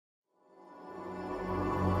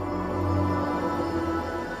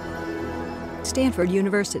Stanford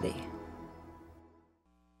University.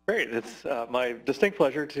 Great. It's my distinct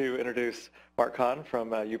pleasure to introduce Mark Kahn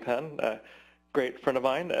from UPenn, a great friend of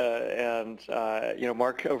mine.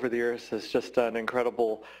 Mark over the years has just done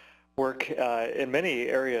incredible work in many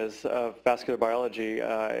areas of vascular biology,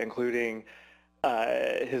 including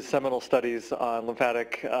his seminal studies on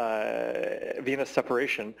lymphatic venous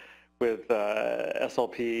separation with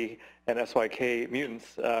SLP and SYK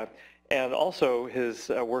mutants, and also his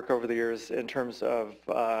work over the years in terms of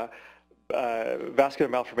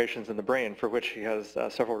vascular malformations in the brain, for which he has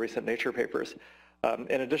several recent Nature papers.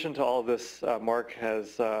 In addition to all of this, Mark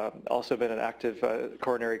has also been an active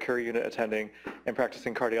coronary care unit attending and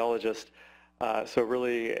practicing cardiologist, so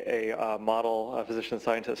really a model physician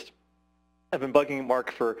scientist. I've been bugging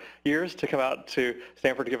Mark for years to come out to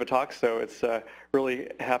Stanford to give a talk, so it's really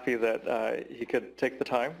happy that he could take the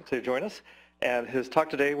time to join us. And his talk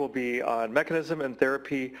today will be on mechanism and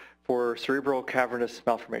therapy for cerebral cavernous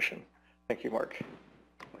malformation. Thank you, Mark.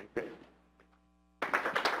 Okay.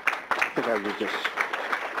 I think I would just...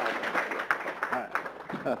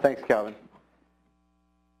 thanks, Calvin.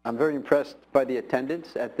 I'm very impressed by the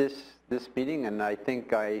attendance at this meeting, and I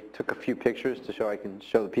think I took a few pictures to show I can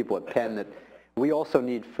show the people at Penn that we also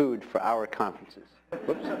need food for our conferences.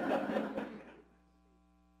 Whoops.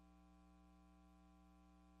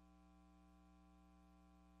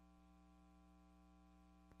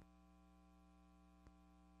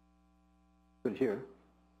 Good here.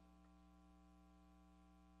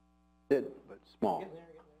 Did, but small.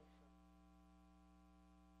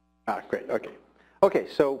 Great, okay. Okay,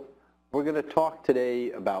 so we're going to talk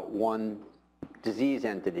today about one disease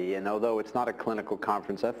entity, and although it's not a clinical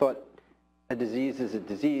conference, I thought a disease is a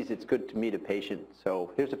disease, it's good to meet a patient.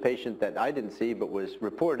 So here's a patient that I didn't see but was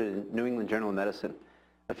reported in New England Journal of Medicine,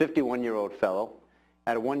 a 51-year-old fellow,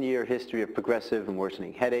 had a 1-year history of progressive and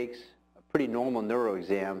worsening headaches, a pretty normal neuro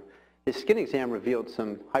exam. His skin exam revealed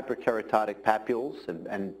some hyperkeratotic papules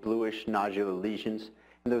and bluish nodular lesions,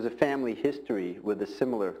 and there was a family history with a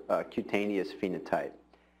similar cutaneous phenotype.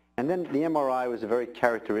 And then the MRI was a very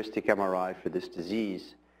characteristic MRI for this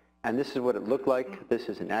disease. And this is what it looked like. This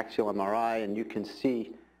is an axial MRI, and you can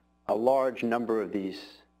see a large number of these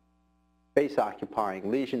space-occupying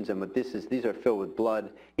lesions, and what this is, these are filled with blood.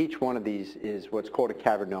 Each one of these is what's called a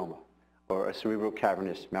cavernoma, or a cerebral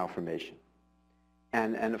cavernous malformation.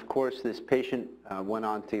 And of course, this patient went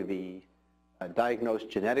on to be diagnosed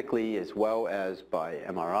genetically as well as by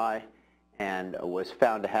MRI, and was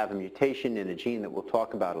found to have a mutation in a gene that we'll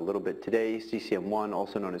talk about a little bit today, CCM1,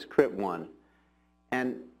 also known as CRIT1.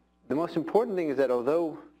 And the most important thing is that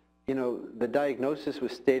although, you know, the diagnosis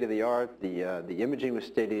was state-of-the-art, the imaging was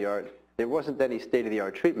state-of-the-art, there wasn't any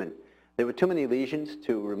state-of-the-art treatment. There were too many lesions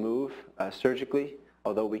to remove surgically,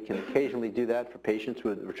 although we can occasionally do that for patients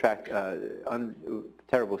with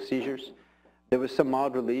terrible seizures. There was some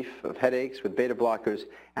mild relief of headaches with beta blockers,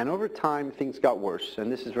 and over time things got worse,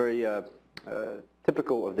 and this is very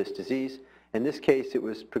typical of this disease. In this case, it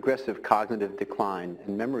was progressive cognitive decline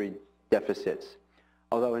and memory deficits,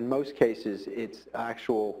 although in most cases it's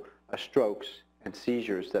actual strokes and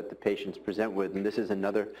seizures that the patients present with, and this is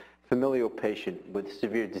another familial patient with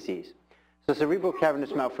severe disease. So cerebral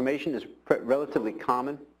cavernous malformation is relatively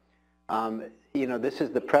common. You know, this is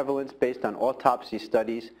the prevalence based on autopsy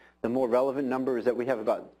studies. The more relevant number is that we have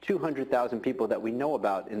about 200,000 people that we know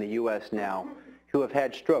about in the U.S. now who have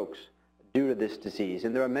had strokes due to this disease.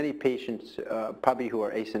 And there are many patients probably who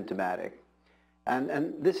are asymptomatic.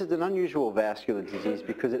 And this is an unusual vascular disease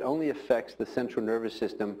because it only affects the central nervous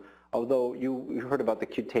system, although you heard about the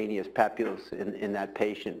cutaneous papules in that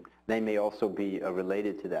patient. They may also be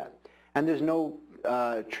related to that. And there's no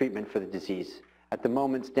treatment for the disease. At the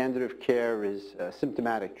moment, standard of care is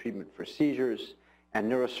symptomatic treatment for seizures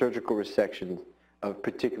and neurosurgical resection of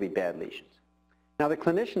particularly bad lesions. Now, the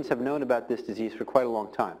clinicians have known about this disease for quite a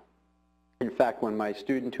long time. In fact, when my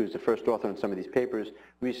student, who's the first author on some of these papers,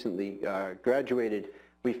 recently graduated,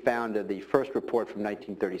 we found the first report from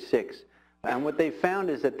 1936. And what they found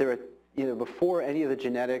is that there are, you know, before any of the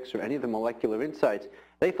genetics or any of the molecular insights,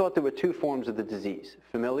 they thought there were two forms of the disease,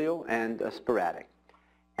 familial and sporadic.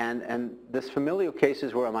 And this familial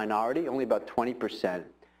cases were a minority, only about 20%.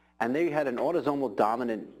 And they had an autosomal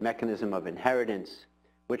dominant mechanism of inheritance,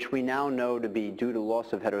 which we now know to be due to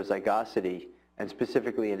loss of heterozygosity, and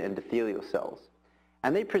specifically in endothelial cells.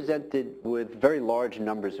 And they presented with very large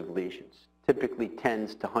numbers of lesions, typically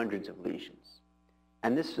tens to hundreds of lesions.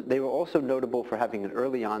 And they were also notable for having an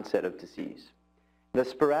early onset of disease. The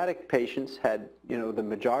sporadic patients had, you know, the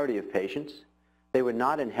majority of patients. They were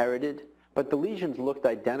not inherited, but the lesions looked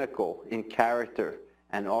identical in character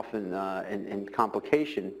and often in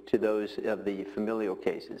complication to those of the familial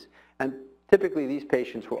cases. And typically these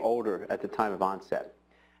patients were older at the time of onset.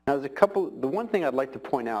 Now there's the one thing I'd like to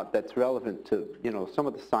point out that's relevant to some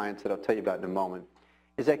of the science that I'll tell you about in a moment,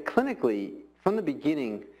 is that clinically, from the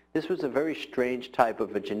beginning, this was a very strange type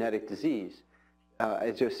of a genetic disease.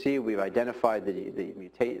 As you'll see, we've identified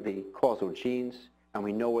the causal genes, and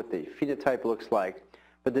we know what the phenotype looks like.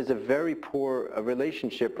 But there's a very poor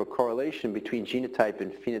relationship or correlation between genotype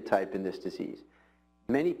and phenotype in this disease.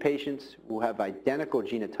 Many patients who have identical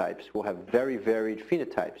genotypes will have very varied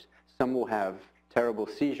phenotypes. Some will have terrible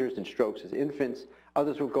seizures and strokes as infants.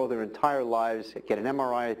 Others will go their entire lives, get an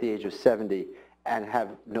MRI at the age of 70, and have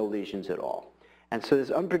no lesions at all. And so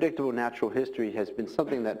this unpredictable natural history has been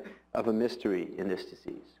something of a mystery in this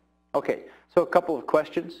disease. Okay, so a couple of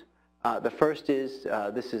questions. The first is,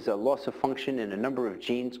 this is a loss of function in a number of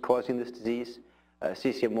genes causing this disease,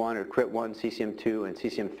 CCM1 or CRIT1, CCM2, and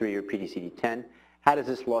CCM3 or PDCD10. How does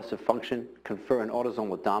this loss of function confer an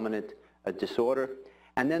autosomal dominant disorder?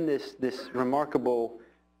 And then this remarkable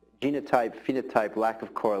genotype-phenotype lack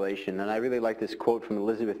of correlation. And I really like this quote from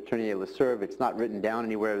Elizabeth Tournier-Lesurve. It's not written down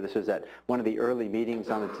anywhere. This was at one of the early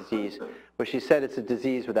meetings on the disease, where she said it's a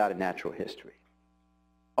disease without a natural history.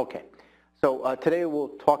 Okay, so today we'll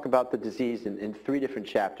talk about the disease in 3 different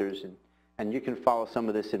chapters, and you can follow some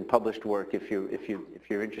of this in published work if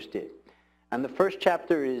you're interested. And the first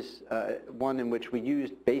chapter is one in which we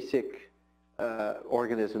used basic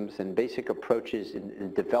organisms and basic approaches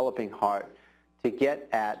in developing heart to get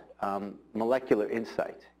at molecular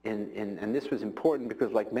insight. And this was important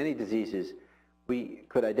because, like many diseases, we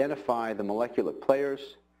could identify the molecular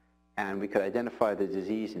players and we could identify the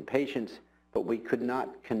disease in patients, but we could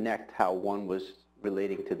not connect how one was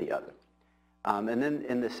relating to the other. And then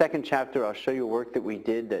in the second chapter, I'll show you work that we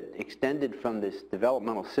did that extended from this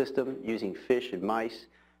developmental system using fish and mice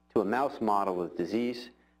to a mouse model of disease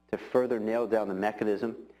to further nail down the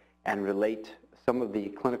mechanism and relate some of the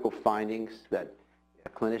clinical findings that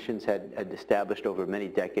clinicians had established over many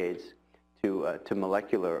decades to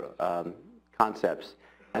molecular concepts.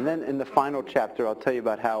 And then in the final chapter, I'll tell you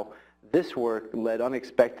about how this work led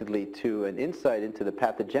unexpectedly to an insight into the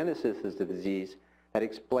pathogenesis of the disease that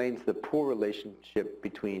explains the poor relationship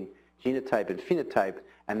between genotype and phenotype,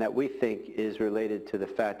 and that we think is related to the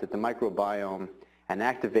fact that the microbiome and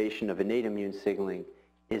activation of innate immune signaling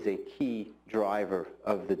is a key driver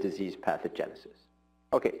of the disease pathogenesis.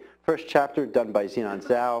 Okay, first chapter done by Zenon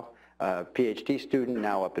Zhao, a PhD student,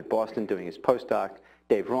 now up at Boston doing his postdoc.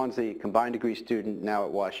 Dave Ronsley, combined degree student, now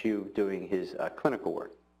at WashU doing his clinical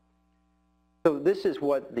work. So this is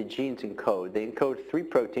what the genes encode. They encode 3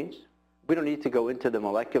 proteins. We don't need to go into the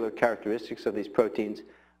molecular characteristics of these proteins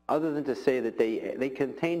other than to say that they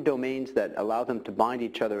contain domains that allow them to bind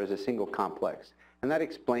each other as a single complex. And that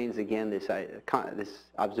explains, again, this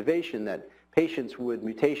observation that patients with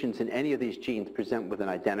mutations in any of these genes present with an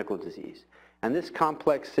identical disease. And this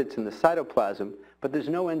complex sits in the cytoplasm, but there's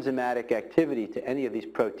no enzymatic activity to any of these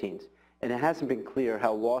proteins. And it hasn't been clear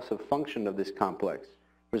how loss of function of this complex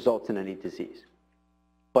results in any disease.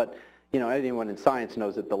 But anyone in science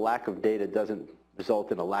knows that the lack of data doesn't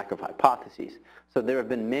result in a lack of hypotheses. So there have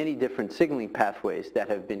been many different signaling pathways that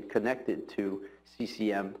have been connected to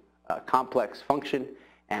CCM complex function,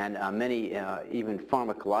 and many even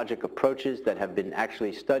pharmacologic approaches that have been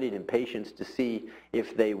actually studied in patients to see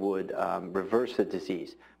if they would reverse the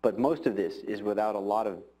disease. But most of this is without a lot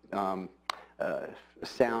of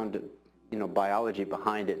sound biology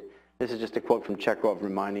behind it. This is just a quote from Chekhov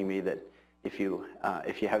reminding me that if you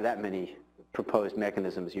have that many proposed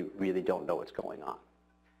mechanisms, you really don't know what's going on.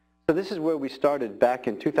 So this is where we started back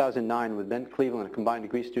in 2009 with Ben Cleveland, a combined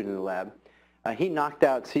degree student in the lab. He knocked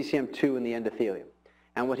out CCM2 in the endothelium.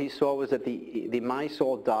 And what he saw was that the mice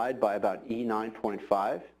all died by about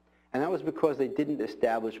E9.5, and that was because they didn't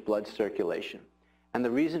establish blood circulation. And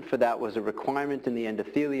the reason for that was a requirement in the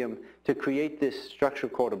endothelium to create this structure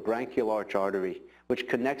called a branchial arch artery, which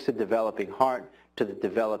connects the developing heart to the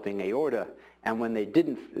developing aorta. And when they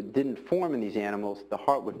didn't form in these animals, the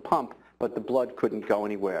heart would pump, but the blood couldn't go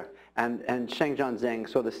anywhere. And Shengjian Zheng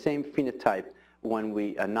saw the same phenotype when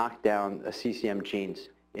we knocked down CCM genes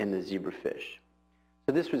in the zebrafish.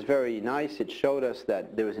 So this was very nice. It showed us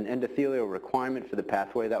that there was an endothelial requirement for the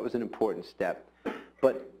pathway. That was an important step.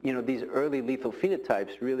 But these early lethal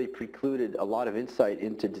phenotypes really precluded a lot of insight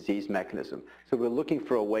into disease mechanism. So we're looking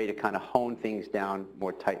for a way to kind of hone things down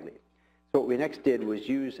more tightly. So what we next did was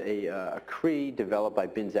use a Cree developed by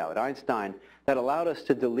Binzhou at Einstein that allowed us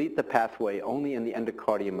to delete the pathway only in the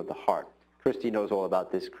endocardium of the heart. Christy knows all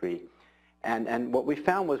about this Cree. And what we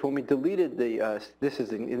found was when we deleted the, this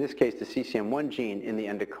is in this case the CCM1 gene in the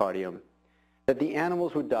endocardium, that the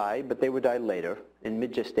animals would die, but they would die later in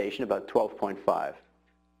mid-gestation, about 12.5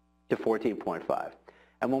 to 14.5.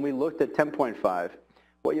 And when we looked at 10.5,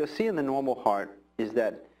 what you'll see in the normal heart is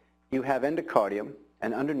that you have endocardium,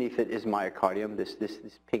 and underneath it is myocardium, this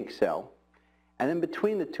pink cell. And then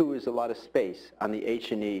between the two is a lot of space on the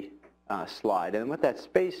H&E slide. And what that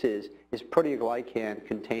space is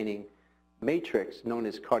proteoglycan-containing matrix known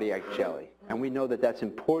as cardiac jelly. And we know that that's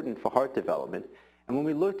important for heart development. And when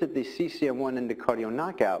we looked at the CCM1 endocardial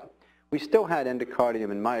knockout, we still had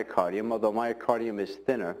endocardium and myocardium, although myocardium is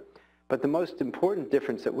thinner. But the most important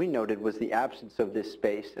difference that we noted was the absence of this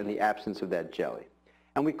space and the absence of that jelly.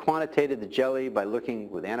 And we quantitated the jelly by looking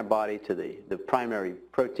with antibody to the primary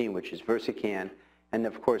protein, which is Versican, and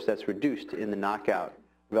of course that's reduced in the knockout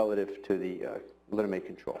relative to the glutamate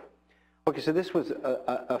control. Okay, so this was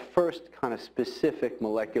a first kind of specific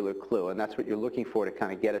molecular clue, and that's what you're looking for to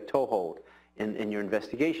kind of get a toehold in your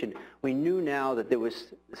investigation. We knew now that there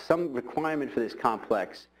was some requirement for this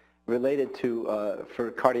complex related to,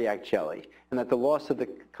 for cardiac jelly, and that the loss of the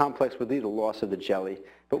complex would lead to loss of the jelly,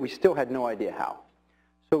 but we still had no idea how.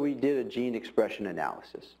 So we did a gene expression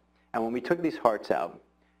analysis. And when we took these hearts out,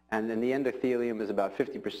 and then the endothelium is about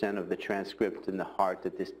 50% of the transcript in the heart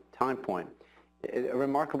at this time point, a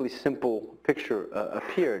remarkably simple picture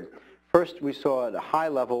appeared. First, we saw a high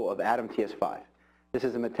level of ADAMTS5. This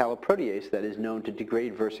is a metalloprotease that is known to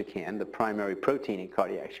degrade Versican, the primary protein in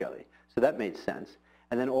cardiac jelly. So that made sense.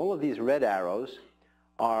 And then all of these red arrows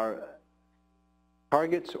are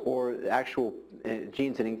targets or actual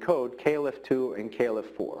genes that encode KLF2 and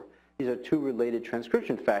KLF4. These are two related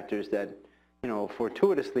transcription factors that, you know,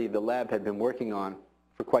 fortuitously the lab had been working on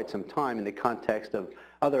for quite some time in the context of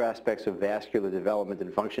other aspects of vascular development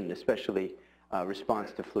and function, especially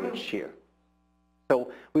response to fluid shear.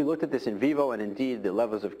 So we looked at this in vivo, and indeed the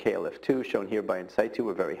levels of KLF2 shown here by in situ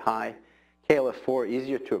were very high. KLF4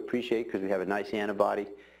 easier to appreciate because we have a nice antibody.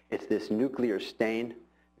 It's this nuclear stain.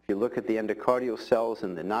 If you look at the endocardial cells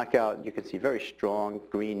in the knockout, you can see very strong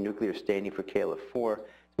green nuclear staining for KLF4.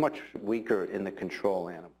 It's much weaker in the control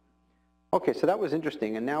animal. Okay, so that was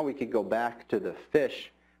interesting, and now we could go back to the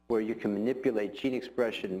fish where you can manipulate gene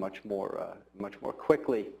expression much more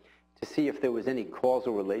quickly to see if there was any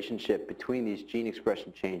causal relationship between these gene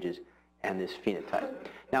expression changes and this phenotype.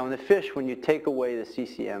 Now in the fish, when you take away the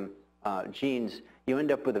CCM genes, you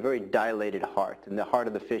end up with a very dilated heart, and the heart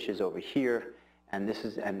of the fish is over here, and this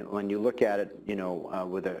is, and when you look at it, you know,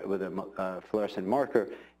 with a fluorescent marker,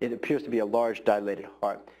 it appears to be a large dilated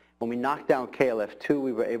heart. When we knocked down KLF2,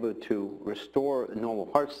 we were able to restore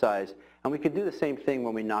normal heart size, and we could do the same thing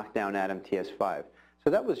when we knocked down ADAMTS5. So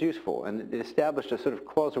that was useful, and it established a sort of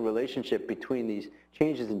causal relationship between these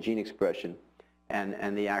changes in gene expression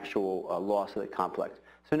and the actual loss of the complex.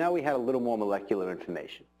 So now we had a little more molecular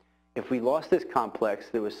information. If we lost this complex,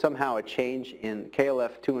 there was somehow a change in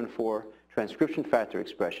KLF2 and 4 transcription factor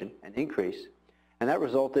expression, an increase, and that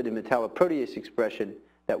resulted in metalloprotease expression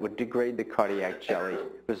that would degrade the cardiac jelly,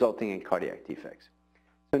 resulting in cardiac defects.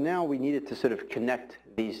 So now we needed to sort of connect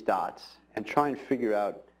these dots and try and figure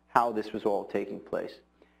out how this was all taking place.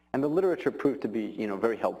 And the literature proved to be, you know,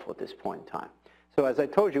 very helpful at this point in time. So as I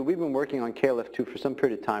told you, we've been working on KLF2 for some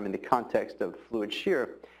period of time in the context of fluid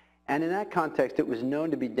shear. And in that context, it was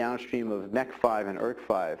known to be downstream of MEK5 and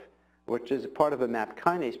ERK5, which is part of a MAP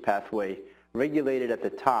kinase pathway regulated at the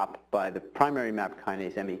top by the primary MAP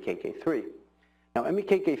kinase MEKK3. Now,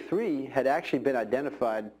 MEKK3 had actually been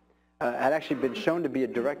identified, had actually been shown to be a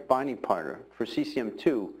direct binding partner for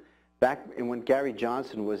CCM2 back when Gary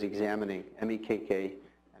Johnson was examining MEKK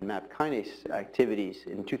and MAP kinase activities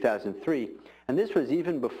in 2003. And this was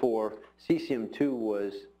even before CCM2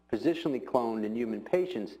 was positionally cloned in human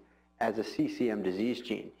patients as a CCM disease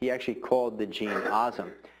gene. He actually called the gene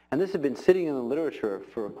OSM. And this had been sitting in the literature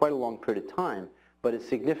for quite a long period of time, but its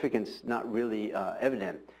significance not really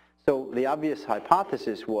evident. So the obvious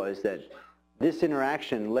hypothesis was that this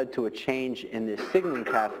interaction led to a change in this signaling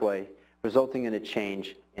pathway, resulting in a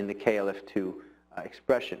change in the KLF2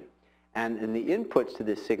 expression. And the inputs to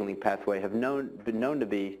this signaling pathway have been known to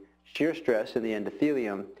be shear stress in the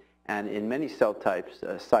endothelium and in many cell types,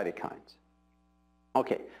 cytokines.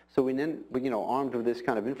 Okay, so we then, you know, armed with this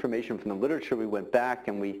kind of information from the literature, we went back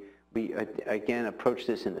and we again approached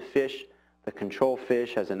this in the fish. The control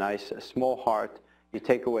fish has a nice small heart. You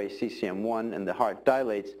take away CCM1 and the heart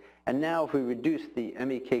dilates. And now if we reduce the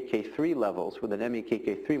MEKK3 levels with an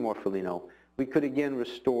MEKK3 morpholino, we could again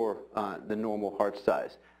restore the normal heart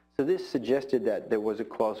size. So this suggested that there was a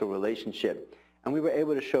causal relationship. And we were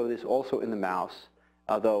able to show this also in the mouse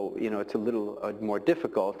although it's a little more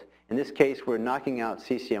difficult. In this case, we're knocking out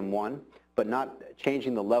CCM1, but not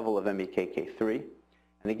changing the level of MEKK3.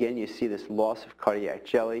 And again, you see this loss of cardiac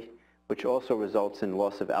jelly, which also results in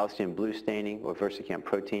loss of alcyone blue staining or versican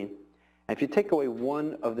protein. And if you take away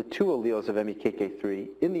one of the two alleles of MEKK3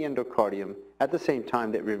 in the endocardium at the same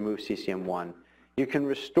time that we remove CCM1, you can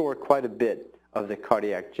restore quite a bit of the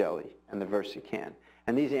cardiac jelly and the versican.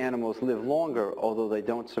 And these animals live longer, although they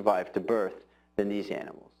don't survive to birth, than these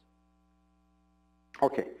animals.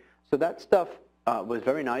 Okay, so that stuff was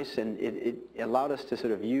very nice, and it allowed us to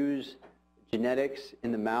sort of use genetics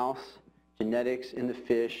in the mouse, genetics in the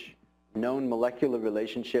fish, known molecular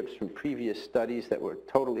relationships from previous studies that were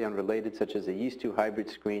totally unrelated, such as a yeast-2 hybrid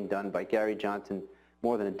screen done by Gary Johnson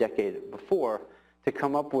more than a decade before, to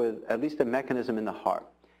come up with at least a mechanism in the heart.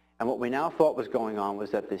 And what we now thought was going on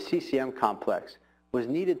was that the CCM complex was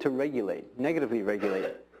needed to regulate, negatively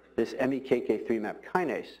regulate, this MEKK3 MAP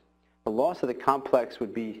kinase. The loss of the complex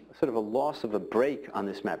would be sort of a loss of a brake on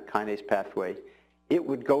this MAP kinase pathway. It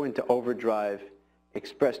would go into overdrive,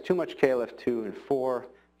 express too much KLF2 and 4,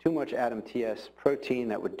 too much ADAMTS protein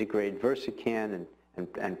that would degrade versican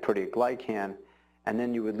and proteoglycan, and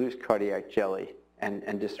then you would lose cardiac jelly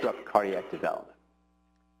and disrupt cardiac development.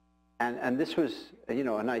 And this was, a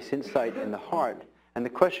nice insight in the heart. And the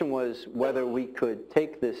question was whether we could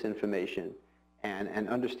take this information and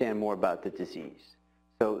understand more about the disease.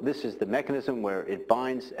 So this is the mechanism where it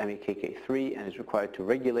binds MEKK3 and is required to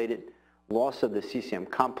regulate it. Loss of the CCM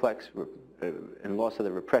complex and loss of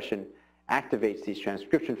the repression activates these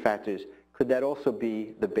transcription factors. Could that also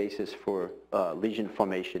be the basis for lesion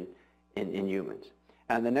formation in humans?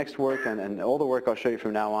 And the next work, and all the work I'll show you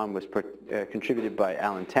from now on, was contributed by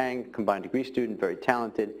Alan Tang, combined degree student, very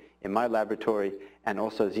talented, in my laboratory, and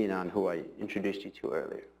also Zenon, who I introduced you to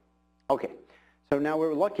earlier. Okay, so now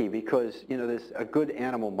we're lucky because there's a good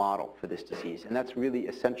animal model for this disease, and that's really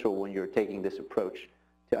essential when you're taking this approach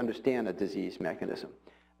to understand a disease mechanism.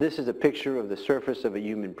 This is a picture of the surface of a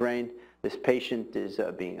human brain. This patient is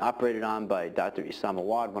being operated on by Dr. Issam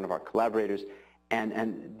Awad, one of our collaborators,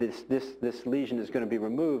 and this lesion is going to be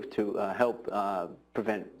removed to help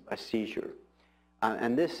prevent a seizure.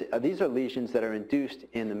 And these are lesions that are induced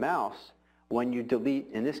in the mouse when you delete,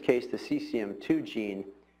 in this case, the CCM2 gene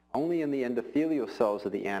only in the endothelial cells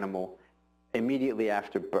of the animal immediately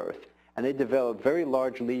after birth. And they develop very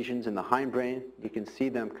large lesions in the hindbrain. You can see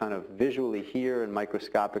them kind of visually here and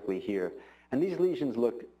microscopically here. And these lesions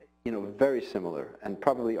look very similar and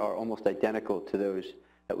probably are almost identical to those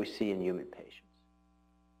that we see in human patients.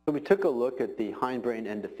 So we took a look at the hindbrain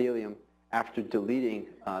endothelium after deleting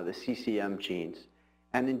the CCM genes.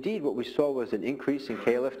 And indeed, what we saw was an increase in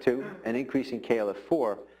KLF2, an increase in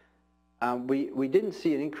KLF4. We didn't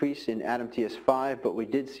see an increase in ADAMTS5, but we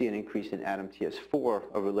did see an increase in ADAMTS4,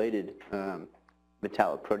 a related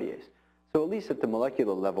metalloprotease. So at least at the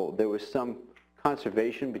molecular level, there was some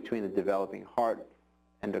conservation between the developing heart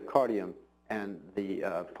endocardium and the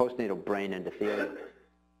postnatal brain endothelium.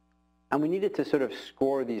 And we needed to sort of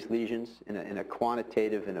score these lesions in a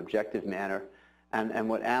quantitative and objective manner. And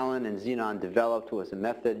what Alan and Zenon developed was a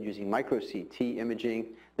method using micro-CT imaging.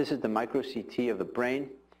 This is the micro-CT of the brain.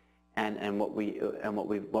 And what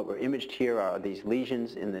were imaged here are these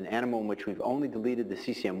lesions in an animal in which we've only deleted the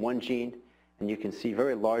CCM1 gene. And you can see a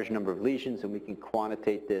very large number of lesions, and we can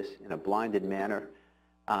quantitate this in a blinded manner.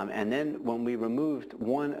 And then when we removed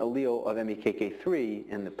one allele of MEKK3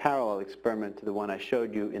 in the parallel experiment to the one I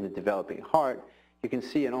showed you in the developing heart, you can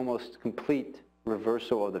see an almost complete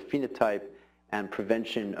reversal of the phenotype and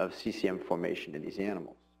prevention of CCM formation in these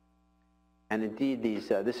animals. And indeed,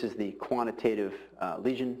 this is the quantitative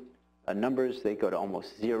lesion numbers. They go to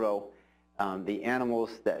almost 0. The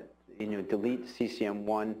animals that delete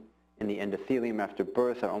CCM1 in the endothelium after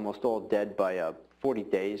birth are almost all dead by 40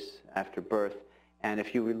 days after birth. And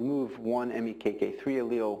if you remove one MEKK3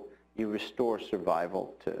 allele, you restore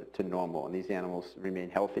survival to normal, and these animals remain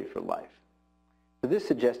healthy for life. So this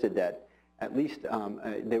suggested that at least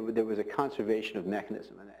there was a conservation of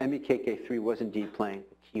mechanism, and MEKK3 was indeed playing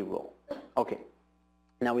a key role. Okay,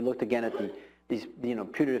 now we looked again at these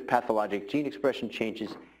putative pathologic gene expression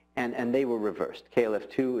changes, and they were reversed.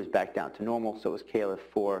 KLF2 is back down to normal, so is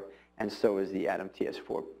KLF4, and so is the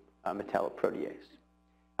ADAMTS4 metalloprotease.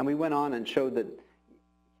 And we went on and showed that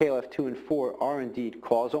KLF2 and 4 are indeed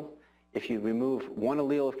causal. If you remove one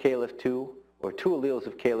allele of KLF2 or two alleles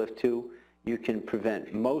of KLF2, you can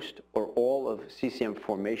prevent most or all of CCM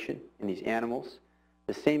formation in these animals.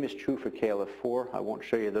 The same is true for KLF4. I won't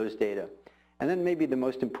show you those data. And then maybe the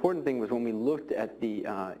most important thing was when we looked at the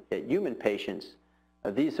at human patients.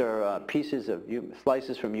 These are pieces of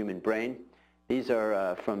slices from human brain. These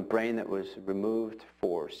are from brain that was removed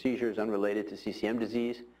for seizures unrelated to CCM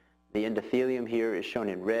disease. The endothelium here is shown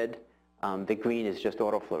in red. The green is just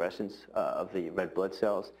autofluorescence of the red blood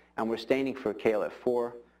cells. And we're staining for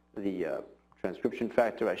KLF4, the transcription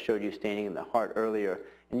factor. I showed you staining in the heart earlier.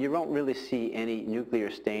 And you don't really see any nuclear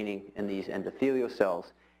staining in these endothelial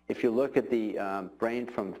cells. If you look at the brain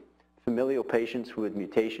from familial patients with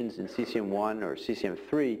mutations in CCM1 or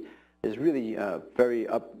CCM3, there's really very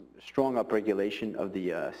strong upregulation of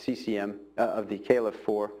the of the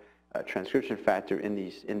KLF4 transcription factor in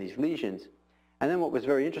these lesions. And then what was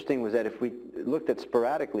very interesting was that if we looked at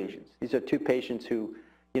sporadic lesions, these are two patients who,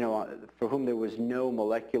 for whom there was no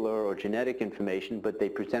molecular or genetic information, but they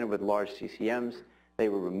presented with large CCMs. They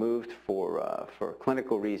were removed for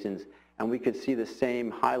clinical reasons, and we could see the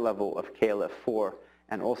same high level of KLF4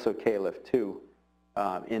 and also KLF2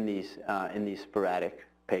 in these sporadic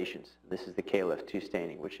patients. This is the KLF2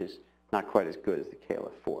 staining, which is not quite as good as the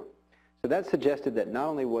KLF4. So that suggested that not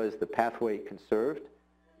only was the pathway conserved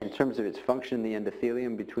in terms of its function in the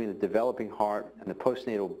endothelium between the developing heart and the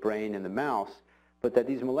postnatal brain in the mouse, but that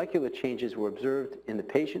these molecular changes were observed in the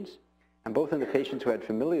patients, and both in the patients who had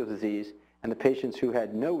familial disease and the patients who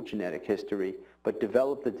had no genetic history but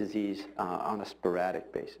developed the disease on a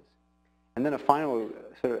sporadic basis. And then a final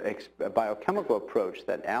sort of biochemical approach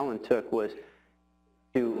that Alan took was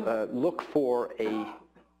to look for a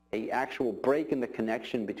actual break in the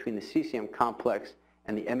connection between the CCM complex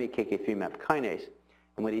and the MEKK3 MAP kinase.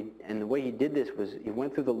 And the way he did this was he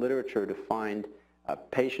went through the literature to find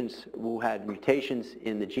patients who had mutations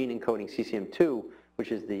in the gene encoding CCM2,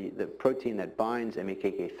 which is the protein that binds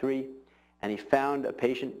MEKK3, and he found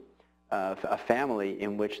a family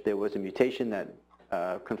in which there was a mutation that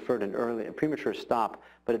conferred a premature stop,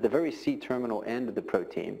 but at the very C-terminal end of the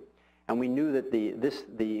protein. And we knew that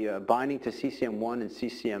the binding to CCM1 and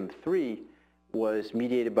CCM3 was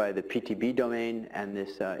mediated by the PTB domain and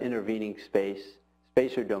this intervening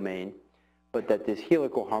spacer domain, but that this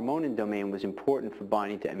helical harmonin domain was important for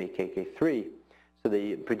binding to MEKK3. So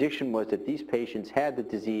the prediction was that these patients had the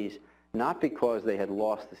disease not because they had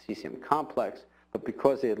lost the CCM complex, but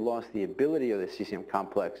because they had lost the ability of the CCM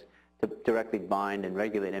complex to directly bind and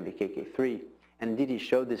regulate MEKK3. And indeed, he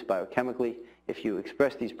showed this biochemically. If you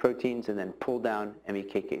express these proteins and then pull down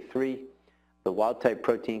MEKK3, the wild-type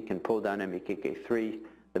protein can pull down MEKK3.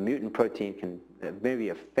 The mutant protein can maybe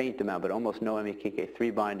a faint amount, but almost no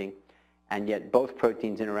MEKK3 binding. And yet both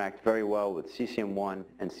proteins interact very well with CCM1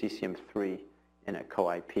 and CCM3 in a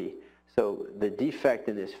co-IP. So the defect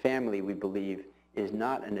in this family, we believe, is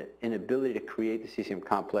not an inability to create the CCM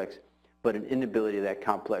complex, but an inability of that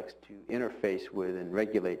complex to interface with and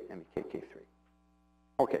regulate MEKK3.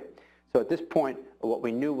 Okay, so at this point, what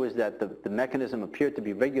we knew was that the mechanism appeared to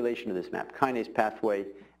be regulation of this MAP kinase pathway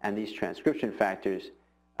and these transcription factors.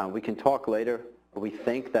 We can talk later. We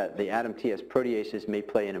think that the ADAM-TS proteases may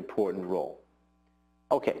play an important role.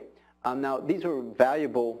 Okay, now these were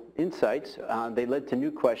valuable insights. They led to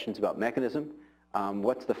new questions about mechanism.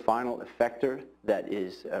 What's the final effector that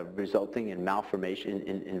is resulting in malformation,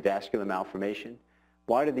 in vascular malformation?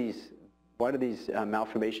 Why do these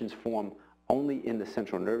malformations form only in the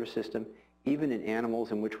central nervous system, even in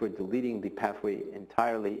animals in which we're deleting the pathway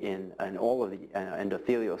entirely in all of the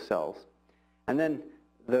endothelial cells? And then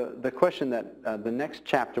the question that the next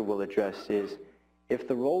chapter will address is, if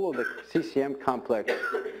the role of the CCM complex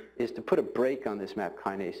is to put a brake on this MAP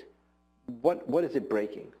kinase, what is it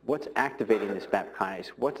breaking? What's activating this MAP kinase?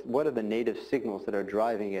 What are the native signals that are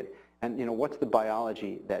driving it? And what's the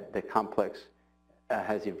biology that the complex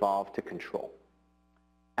has evolved to control?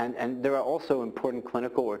 And there are also important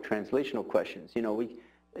clinical or translational questions.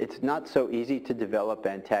 It's not so easy to develop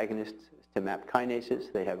antagonists to MAP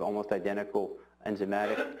kinases. They have almost identical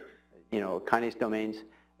enzymatic, kinase domains,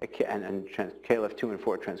 and KLF2 and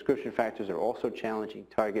 4 transcription factors are also challenging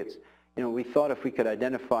targets. We thought if we could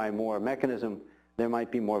identify more mechanism, there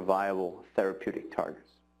might be more viable therapeutic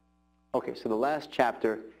targets. Okay, so the last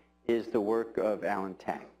chapter is the work of Alan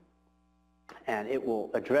Tang, and it will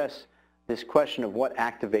address this question of what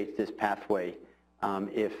activates this pathway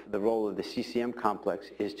if the role of the CCM complex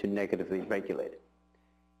is to negatively regulate it.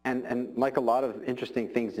 And like a lot of interesting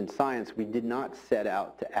things in science, we did not set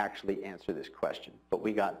out to actually answer this question, but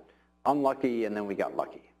we got unlucky and then we got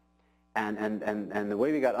lucky. And the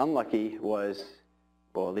way we got unlucky was,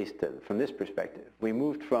 well, at least from this perspective, we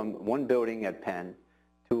moved from one building at Penn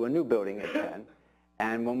to a new building at Penn,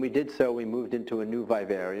 and when we did so, we moved into a new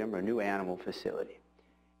vivarium, or new animal facility.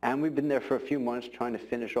 And we've been there for a few months trying to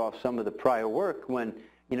finish off some of the prior work when,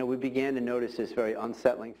 we began to notice this very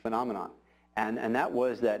unsettling phenomenon. And that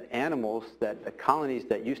was that animals, that colonies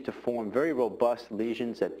that used to form very robust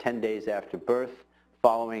lesions at 10 days after birth,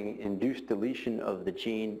 following induced deletion of the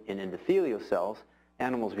gene in endothelial cells,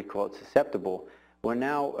 animals we call it susceptible, were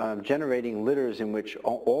now generating litters in which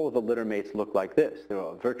all of the litter mates look like this. There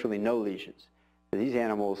are virtually no lesions. So these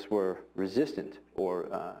animals were resistant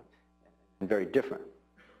or very different.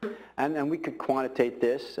 And we could quantitate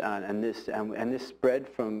this, and this spread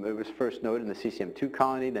from, it was first noted in the CCM2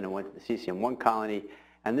 colony, then it went to the CCM1 colony,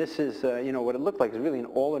 and this is, what it looked like is really an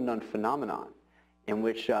all or none phenomenon, in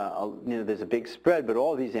which there's a big spread, but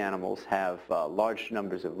all these animals have large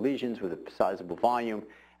numbers of lesions with a sizable volume,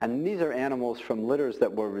 and these are animals from litters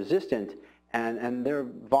that were resistant, and their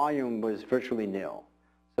volume was virtually nil.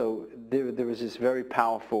 So there was this very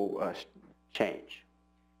powerful change.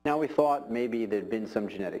 Now we thought maybe there'd been some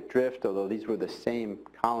genetic drift, although these were the same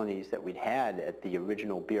colonies that we'd had at the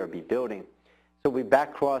original BRB building. So we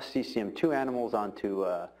back-crossed CCM2 animals onto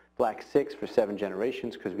Black 6 for 7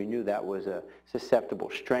 generations because we knew that was a susceptible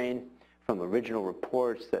strain from original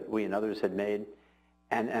reports that we and others had made,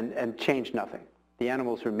 and changed nothing. The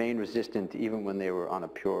animals remained resistant even when they were on a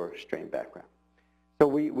pure strain background. So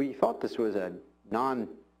we thought this was a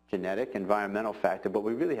non-genetic environmental factor, but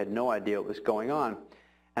we really had no idea what was going on.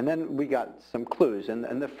 And then we got some clues,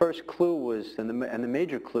 and the first clue was, and the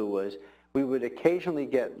major clue was, we would occasionally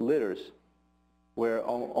get litters where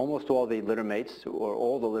almost all the litter mates, or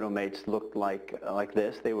all the litter mates looked like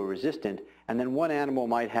this. They were resistant, and then one animal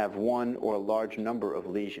might have one or a large number of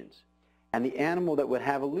lesions. And the animal that would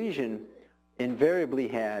have a lesion invariably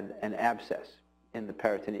had an abscess in the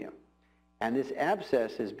peritoneum. And this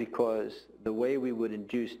abscess is because the way we would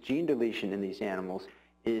induce gene deletion in these animals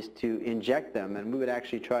is to inject them, and we would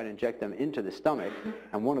actually try to inject them into the stomach.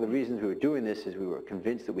 And one of the reasons we were doing this is we were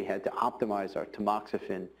convinced that we had to optimize our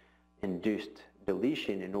tamoxifen-induced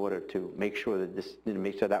deletion in order to make sure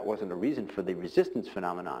that that wasn't a reason for the resistance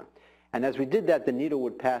phenomenon. And as we did that, the needle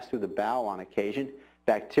would pass through the bowel on occasion,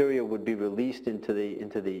 bacteria would be released into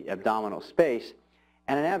the abdominal space,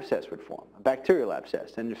 and an abscess would form, a bacterial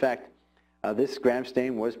abscess. And in fact, this gram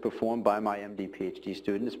stain was performed by my MD PhD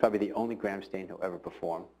student. It's probably the only gram stain he'll ever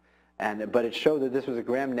perform. But it showed that this was a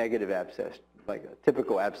gram-negative abscess, like a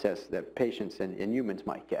typical abscess that patients and humans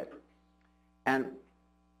might get. And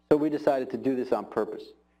so we decided to do this on purpose.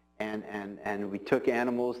 And we took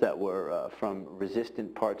animals that were from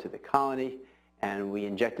resistant parts of the colony, and we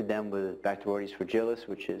injected them with Bacteroides fragilis,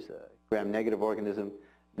 which is a gram-negative organism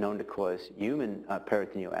known to cause human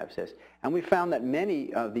peritoneal abscess. And we found that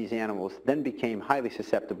many of these animals then became highly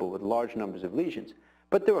susceptible with large numbers of lesions.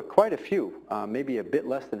 But there were quite a few, maybe a bit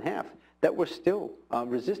less than half, that were still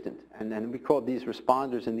resistant. And we called these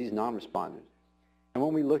responders and these non-responders. And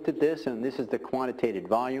when we looked at this, and this is the quantitated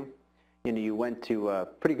volume, you went to a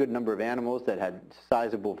pretty good number of animals that had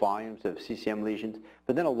sizable volumes of CCM lesions,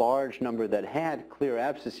 but then a large number that had clear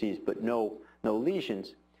abscesses but no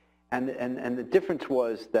lesions. And the difference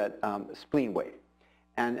was that spleen weight.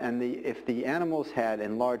 If the animals had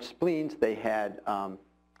enlarged spleens, they had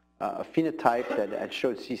a phenotype that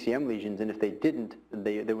showed CCM lesions, and if they didn't,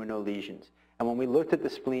 there were no lesions. And when we looked at the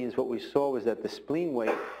spleens, what we saw was that the spleen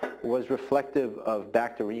weight was reflective of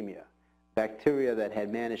bacteremia, bacteria that had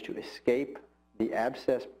managed to escape the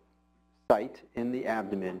abscess site in the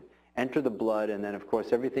abdomen, enter the blood, and then, of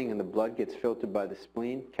course, everything in the blood gets filtered by the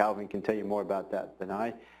spleen. Calvin can tell you more about that than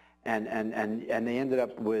I. And they ended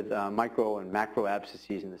up with micro and macro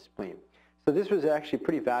abscesses in the spleen. So this was actually a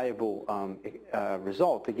pretty valuable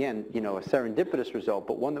result. Again, a serendipitous result,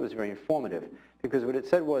 but one that was very informative, because what it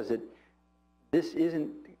said was that this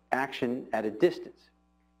isn't action at a distance.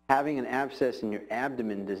 Having an abscess in your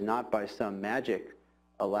abdomen does not, by some magic,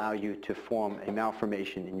 allow you to form a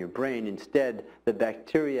malformation in your brain. Instead, the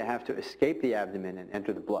bacteria have to escape the abdomen and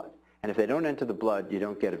enter the blood. And if they don't enter the blood, you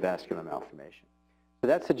don't get a vascular malformation. So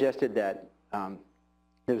that suggested that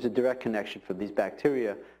there was a direct connection for these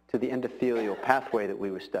bacteria to the endothelial pathway that we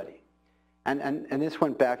were studying. And this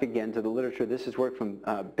went back again to the literature. This is work from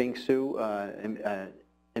Bing Su,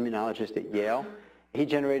 immunologist at Yale. He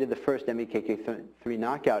generated the first MEKK3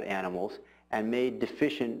 knockout animals and made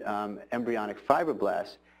deficient embryonic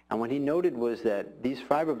fibroblasts. And what he noted was that these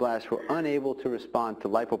fibroblasts were unable to respond to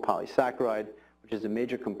lipopolysaccharide, which is a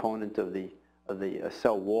major component of the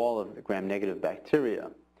cell wall of the gram-negative bacteria,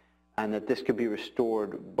 and that this could be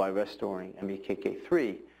restored by restoring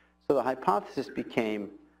MEKK3. So the hypothesis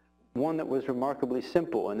became one that was remarkably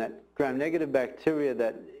simple, and that gram-negative bacteria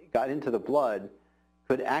that got into the blood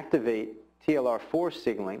could activate TLR4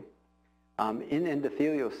 signaling in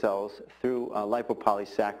endothelial cells through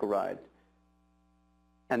lipopolysaccharide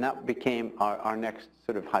and that became our next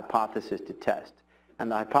sort of hypothesis to test. And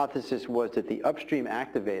the hypothesis was that the upstream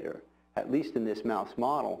activator, at least in this mouse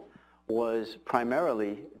model, was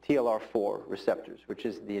primarily TLR4 receptors, which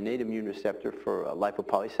is the innate immune receptor for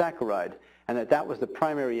lipopolysaccharide, and that was the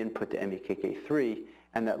primary input to MEKK3,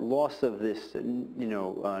 and that loss of this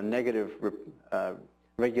negative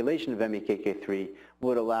regulation of MEKK3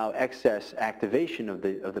 would allow excess activation of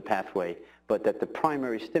the pathway, but that the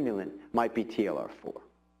primary stimulant might be TLR4.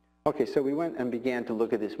 Okay, so we went and began to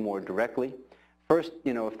look at this more directly. First,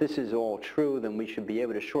 if this is all true, then we should be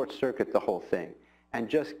able to short-circuit the whole thing and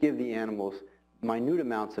just give the animals minute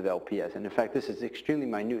amounts of LPS. And in fact, this is extremely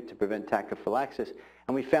minute to prevent tachyphylaxis.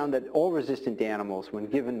 And we found that all resistant animals, when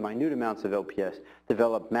given minute amounts of LPS,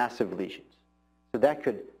 develop massive lesions. So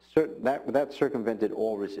that circumvented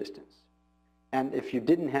all resistance. And if you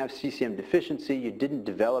didn't have CCM deficiency, you didn't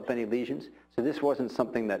develop any lesions. So this wasn't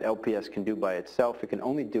something that LPS can do by itself. It can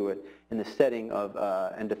only do it in the setting of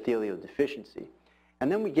endothelial deficiency.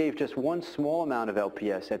 And then we gave just one small amount of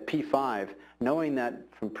LPS at P5, knowing that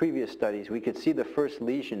from previous studies we could see the first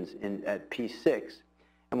lesions at P6.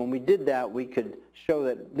 And when we did that, we could show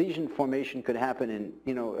that lesion formation could happen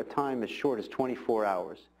in a time as short as 24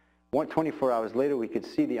 hours. 24 hours later, we could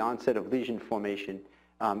see the onset of lesion formation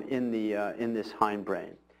in this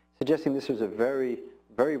hindbrain, suggesting this was a very,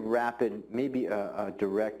 very rapid, maybe a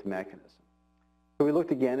direct mechanism. So we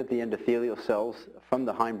looked again at the endothelial cells from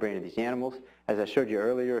the hindbrain of these animals. As I showed you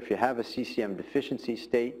earlier, if you have a CCM deficiency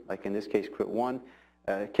state, like in this case CRIT1,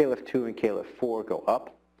 KLF2 and KLF4 go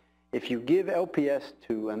up. If you give LPS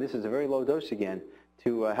to, and this is a very low dose again,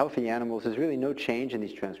 to healthy animals, there's really no change in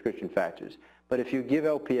these transcription factors. But if you give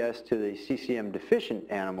LPS to the CCM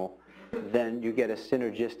deficient animal, then you get a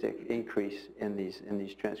synergistic increase in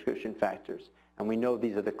these transcription factors. And we know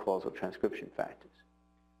these are the causal transcription factors.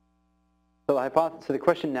 So the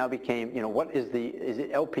question now became, is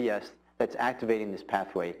it LPS that's activating this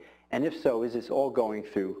pathway? And if so, is this all going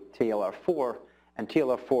through TLR4 and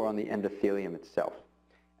TLR4 on the endothelium itself?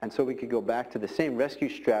 And so we could go back to the same rescue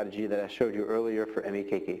strategy that I showed you earlier for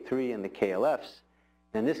MEKK3 and the KLFs.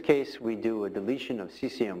 In this case, we do a deletion of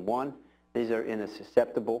CCM1. These are in a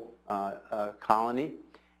susceptible colony.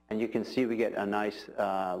 And you can see we get a nice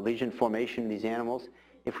lesion formation in these animals.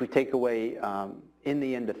 If we take away in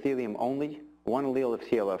the endothelium only one allele of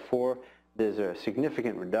TLR4, there's a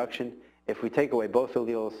significant reduction. If we take away both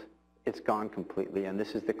alleles, it's gone completely, and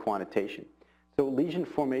this is the quantitation. So lesion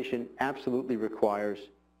formation absolutely requires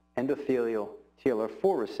endothelial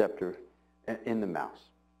TLR4 receptor in the mouse.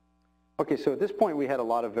 Okay, so at this point we had a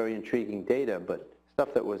lot of very intriguing data, but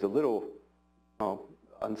stuff that was a little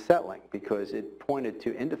unsettling because it pointed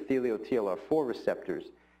to endothelial TLR4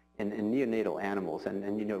 receptors in neonatal animals,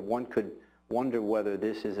 and one could wonder whether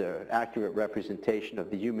this is an accurate representation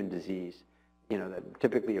of the human disease, that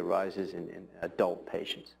typically arises in adult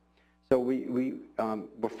patients. So we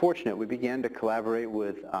were fortunate. We began to collaborate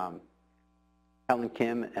with Helen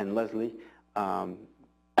Kim and Leslie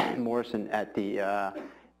Morrison at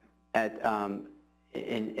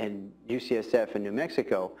in UCSF in New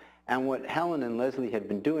Mexico. And what Helen and Leslie had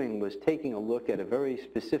been doing was taking a look at a very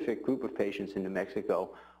specific group of patients in New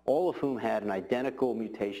Mexico, all of whom had an identical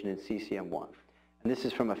mutation in CCM1. And this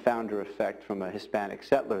is from a founder effect from a Hispanic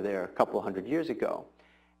settler there a couple hundred years ago.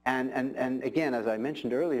 And again, as I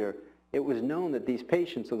mentioned earlier, it was known that these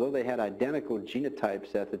patients, although they had identical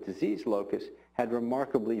genotypes at the disease locus, had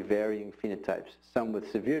remarkably varying phenotypes, some with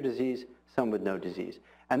severe disease, some with no disease.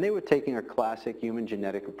 And they were taking a classic human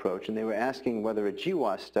genetic approach, and they were asking whether a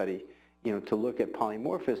GWAS study, to look at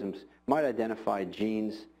polymorphisms, might identify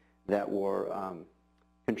genes that were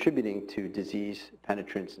contributing to disease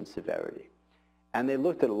penetrance and severity. And they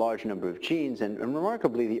looked at a large number of genes, and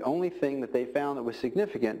remarkably, the only thing that they found that was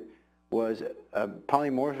significant was a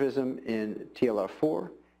polymorphism in TLR4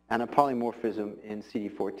 and a polymorphism in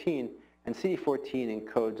CD14. And CD14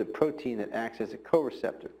 encodes a protein that acts as a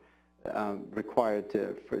co-receptor required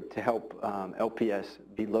to help LPS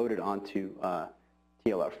be loaded onto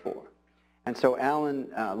TLR4. And so Alan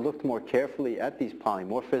looked more carefully at these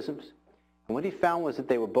polymorphisms, and what he found was that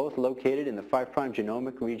they were both located in the 5'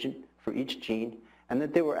 genomic region for each gene, and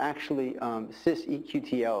that they were actually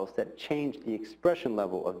cis-EQTLs that changed the expression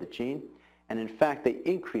level of the gene, and in fact they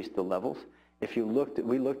increased the levels. We looked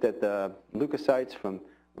at the leukocytes from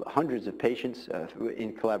hundreds of patients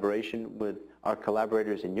in collaboration with our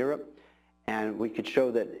collaborators in Europe, and we could show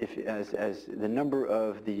that as the number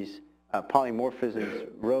of these polymorphisms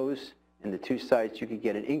rose in the two sites, you could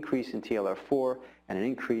get an increase in TLR4 and an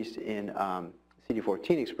increase in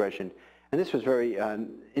CD14 expression. And this was very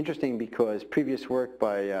interesting because previous work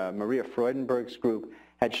by Maria Freudenberg's group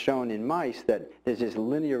had shown in mice that there's this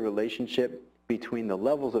linear relationship between the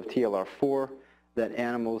levels of TLR4 that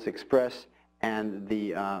animals express and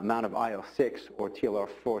the amount of IL-6 or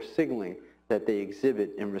TLR4 signaling that they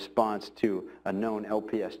exhibit in response to a known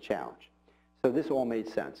LPS challenge. So this all made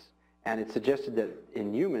sense. And it suggested that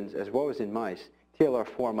in humans, as well as in mice,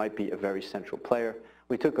 TLR4 might be a very central player.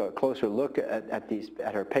 We took a closer look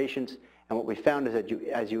at her patients, and what we found is that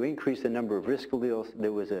as you increase the number of risk alleles,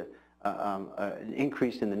 there was an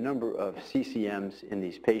increase in the number of CCMs in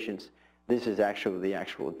these patients. This is actually the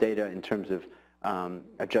actual data in terms of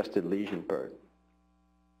adjusted lesion burden.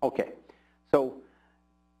 Okay, so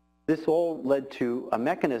this all led to a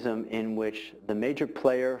mechanism in which the major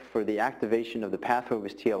player for the activation of the pathway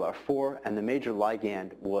was TLR4 and the major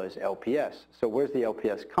ligand was LPS. So where's the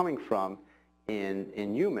LPS coming from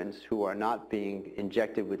in humans who are not being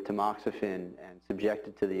injected with tamoxifen and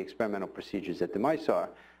subjected to the experimental procedures that the mice are?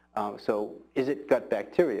 So is it gut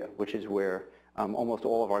bacteria, which is where almost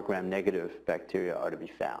all of our gram-negative bacteria are to be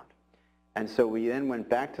found. And so we then went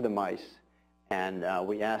back to the mice and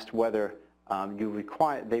we asked whether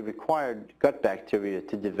they required gut bacteria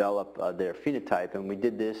to develop their phenotype, and we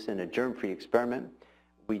did this in a germ-free experiment.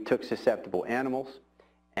 We took susceptible animals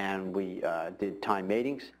and we did time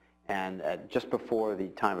matings, and just before the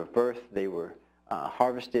time of birth they were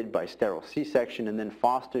harvested by sterile C-section and then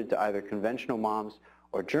fostered to either conventional moms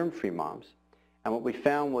or germ-free moms. And what we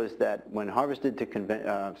found was that when fostered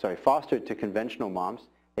to conventional moms,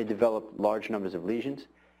 they developed large numbers of lesions.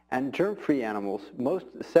 And germ-free animals,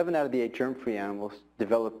 7 out of the 8 germ-free animals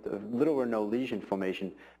developed little or no lesion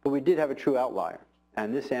formation, but we did have a true outlier.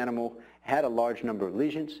 And this animal had a large number of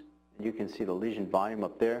lesions. You can see the lesion volume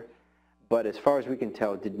up there. But as far as we can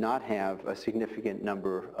tell, did not have a significant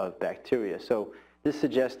number of bacteria. So this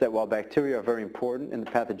suggests that while bacteria are very important in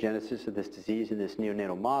the pathogenesis of this disease in this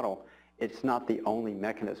neonatal model, it's not the only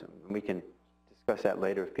mechanism. And we can discuss that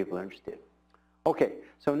later if people are interested. Okay,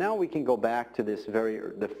 so now we can go back to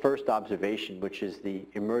the first observation, which is the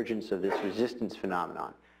emergence of this resistance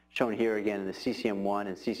phenomenon, shown here again in the CCM1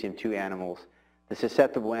 and CCM2 animals. The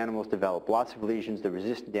susceptible animals develop lots of lesions, the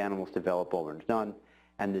resistant animals develop over none,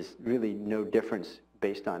 and there's really no difference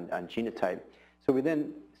based on genotype. So we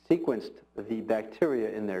then sequenced the bacteria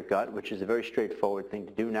in their gut, which is a very straightforward thing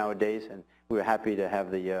to do nowadays, and we were happy to have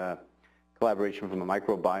the collaboration from a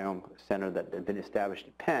microbiome center that had been established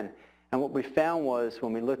at Penn. And what we found was,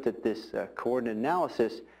 when we looked at this coordinate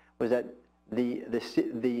analysis, was that the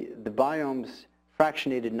biomes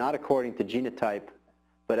fractionated not according to genotype,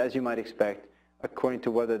 but as you might expect, according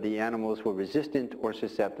to whether the animals were resistant or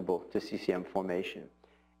susceptible to CCM formation.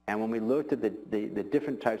 And when we looked at the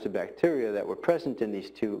different types of bacteria that were present in these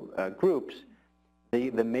two groups,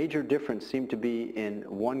 the major difference seemed to be in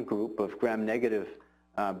one group of gram-negative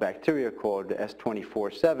bacteria called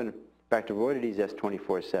S24-7, Bacteroidetes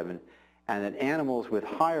S24-7, and that animals with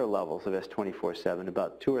higher levels of S24-7,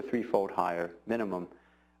 about 2 or 3-fold higher minimum,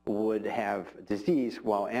 would have disease,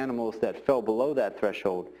 while animals that fell below that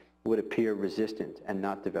threshold would appear resistant and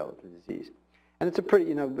not develop the disease. And it's a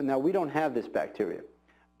pretty, now we don't have this bacteria,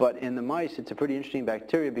 but in the mice it's a pretty interesting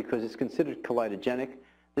bacteria because it's considered chalitogenic.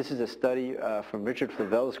 This is a study from Richard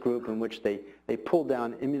Flavel's group in which they pulled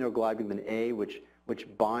down immunoglobulin A, which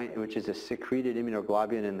is a secreted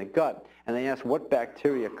immunoglobulin in the gut, and they asked what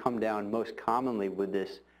bacteria come down most commonly with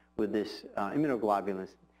this immunoglobulins,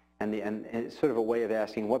 and it's sort of a way of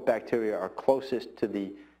asking what bacteria are closest to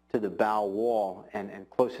the bowel wall and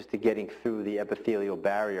closest to getting through the epithelial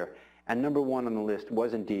barrier. And number 1 on the list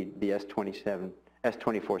was indeed the S24-7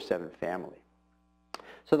 family.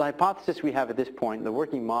 So the hypothesis we have at this point, the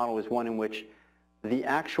working model, is one in which at the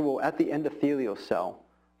endothelial cell,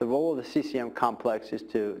 the role of the CCM complex is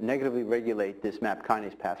to negatively regulate this MAP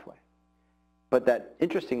kinase pathway. But that,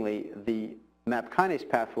 interestingly, the MAP kinase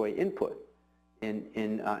pathway input in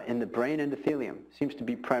the brain endothelium seems to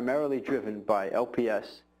be primarily driven by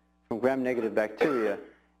LPS from gram-negative bacteria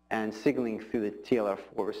and signaling through the TLR4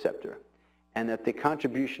 receptor. And that the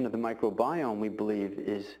contribution of the microbiome, we believe,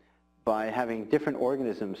 is by having different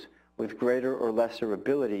organisms with greater or lesser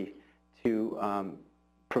ability to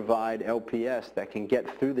provide LPS that can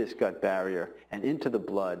get through this gut barrier and into the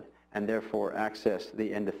blood and therefore access the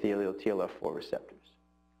endothelial TLR4 receptors.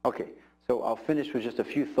 Okay, so I'll finish with just a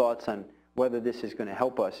few thoughts on whether this is going to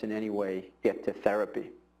help us in any way get to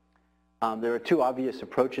therapy. There are 2 obvious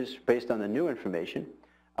approaches based on the new information.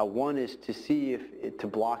 One is to see to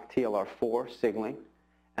block TLR4 signaling,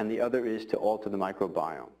 and the other is to alter the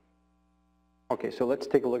microbiome. Okay, so let's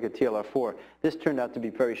take a look at TLR4. This turned out to be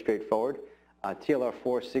very straightforward.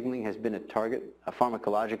 TLR4 signaling has been a target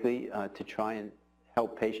pharmacologically to try and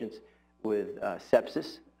help patients with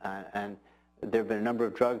sepsis, and there have been a number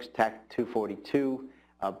of drugs. TAC-242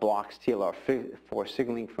 blocks TLR4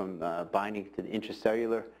 signaling from binding to the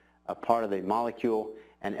intracellular part of the molecule,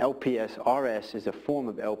 and LPS-RS is a form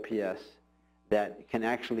of LPS that can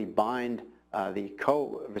actually bind the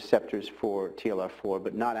co-receptors for TLR4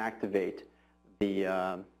 but not activate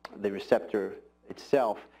the receptor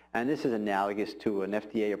itself, and this is analogous to an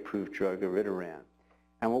FDA-approved drug, Iridiran.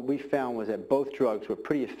 And what we found was that both drugs were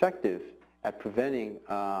pretty effective at preventing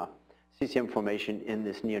CCM formation in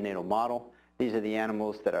this neonatal model. These are the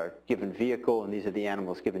animals that are given vehicle, and these are the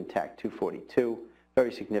animals given TAC-242.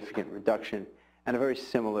 Very significant reduction, and a very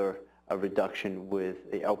similar reduction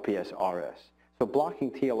with the LPS-RS. So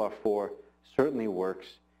blocking TLR4 certainly works,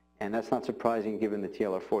 and that's not surprising given the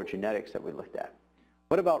TLR4 genetics that we looked at.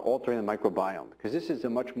 What about altering the microbiome? Because this is a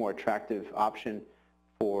much more attractive option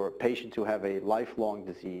for patients who have a lifelong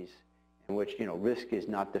disease in which, risk is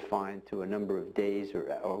not defined to a number of days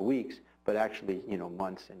or weeks, but actually,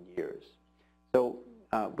 months and years. So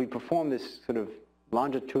we performed this sort of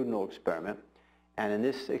longitudinal experiment, and in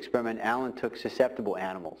this experiment, Alan took susceptible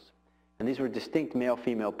animals, and these were distinct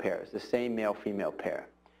male-female pairs, the same male-female pair.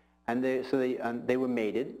 And they were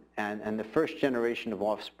mated, and the first generation of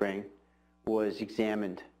offspring was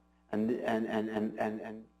examined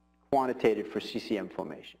and quantitated for CCM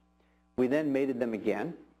formation. We then mated them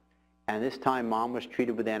again, and this time mom was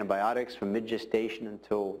treated with antibiotics from mid-gestation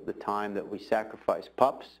until the time that we sacrificed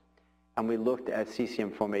pups, and we looked at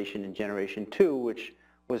CCM formation in generation 2, which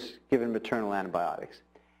was given maternal antibiotics.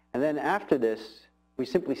 And then after this, we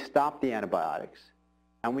simply stopped the antibiotics,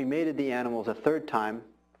 and we mated the animals a third time,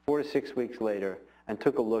 4 to 6 weeks later, and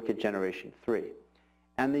took a look at generation 3.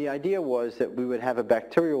 And the idea was that we would have a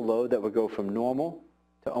bacterial load that would go from normal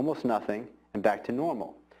to almost nothing and back to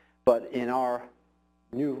normal. But in our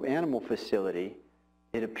new animal facility,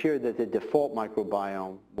 it appeared that the default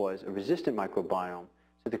microbiome was a resistant microbiome.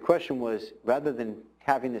 So the question was, rather than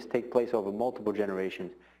having this take place over multiple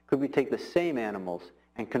generations, could we take the same animals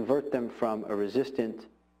and convert them from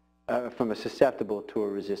a susceptible to a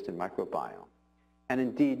resistant microbiome? And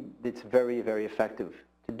indeed, it's very, very effective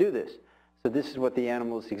to do this. So this is what the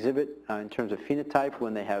animals exhibit in terms of phenotype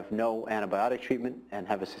when they have no antibiotic treatment and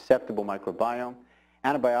have a susceptible microbiome.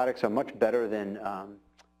 Antibiotics are much better than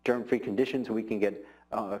germ-free conditions. We can get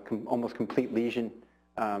almost complete lesion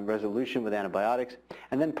resolution with antibiotics.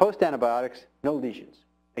 And then post-antibiotics, no lesions.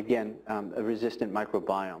 Again, a resistant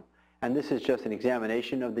microbiome. And this is just an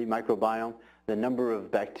examination of the microbiome. The number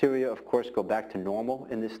of bacteria, of course, go back to normal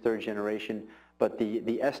in this third generation, but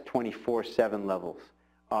the S24/7 levels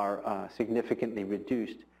are significantly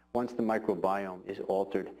reduced once the microbiome is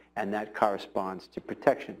altered, and that corresponds to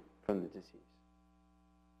protection from the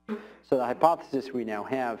disease. So the hypothesis we now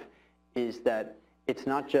have is that it's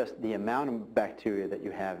not just the amount of bacteria that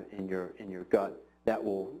you have in your gut that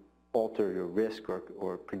will alter your risk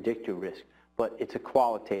or predict your risk, but it's a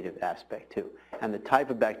qualitative aspect too. And the type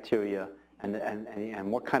of bacteria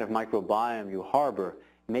and what kind of microbiome you harbor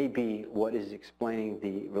may be what is explaining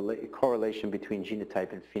the correlation between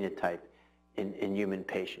genotype and phenotype in human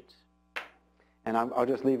patients. And I'll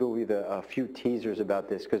just leave it with a few teasers about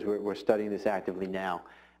this because we're studying this actively now.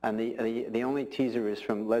 And the only teaser is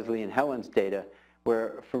from Leslie and Helen's data,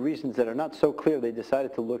 where for reasons that are not so clear, they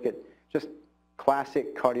decided to look at just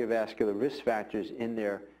classic cardiovascular risk factors in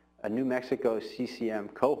their New Mexico CCM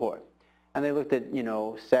cohort. And they looked at,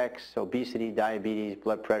 sex, obesity, diabetes,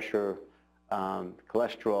 blood pressure,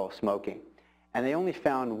 cholesterol, smoking. And they only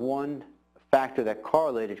found one factor that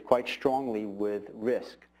correlated quite strongly with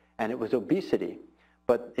risk, and it was obesity.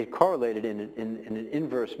 But it correlated in an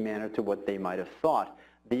inverse manner to what they might have thought.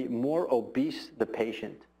 The more obese the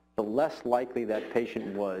patient, the less likely that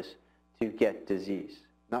patient was to get disease.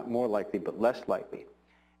 Not more likely, but less likely.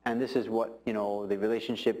 And this is what, the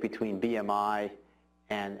relationship between BMI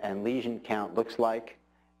and lesion count looks like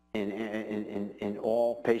in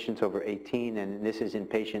all patients over 18, and this is in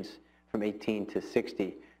patients from 18 to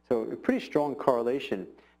 60. So a pretty strong correlation.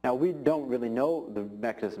 Now, we don't really know the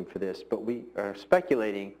mechanism for this, but we are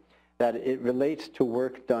speculating that it relates to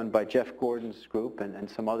work done by Jeff Gordon's group and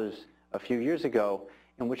some others a few years ago,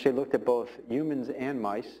 in which they looked at both humans and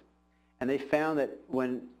mice, and they found that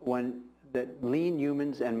that lean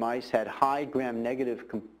humans and mice had high gram-negative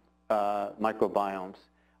microbiomes,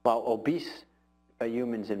 while obese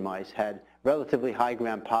humans and mice had relatively high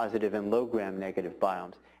gram-positive and low gram-negative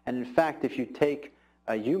biomes. And in fact, if you take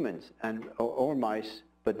humans or mice,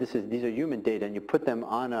 but these are human data, and you put them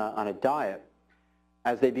on a diet,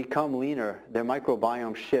 as they become leaner, their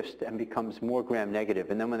microbiome shifts and becomes more gram-negative.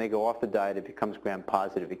 And then when they go off the diet, it becomes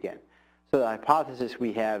gram-positive again. So the hypothesis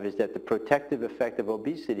we have is that the protective effect of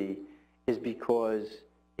obesity is because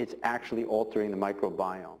it's actually altering the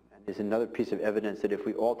microbiome. And there's another piece of evidence that if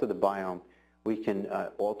we alter the biome, we can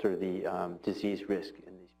alter the disease risk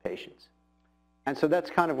in these patients. And so that's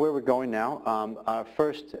kind of where we're going now. Our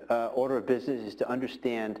first order of business is to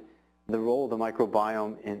understand the role of the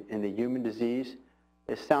microbiome in the human disease.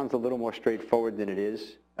 It sounds a little more straightforward than it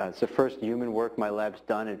is. It's the first human work my lab's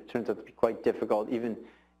done. It turns out to be quite difficult, even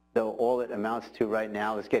though all it amounts to right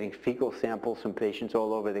now is getting fecal samples from patients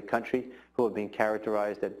all over the country who have been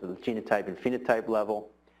characterized at the genotype and phenotype level.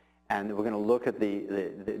 And we're going to look at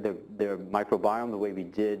their microbiome the way we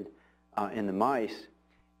did in the mice.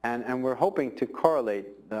 And we're hoping to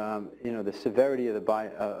correlate the severity of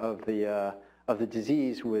the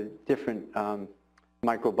disease with different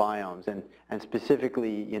microbiomes, and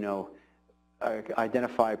specifically,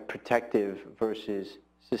 identify protective versus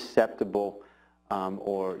susceptible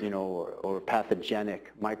or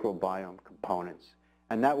pathogenic microbiome components.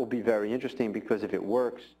 And that will be very interesting because if it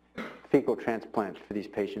works, fecal transplant for these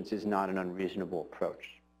patients is not an unreasonable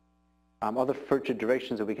approach. Other future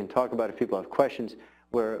directions that we can talk about if people have questions,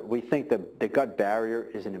 where we think that the gut barrier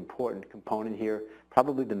is an important component here,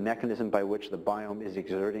 probably the mechanism by which the biome is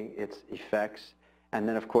exerting its effects. And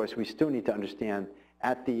then, of course, we still need to understand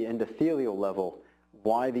at the endothelial level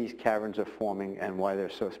why these caverns are forming and why they're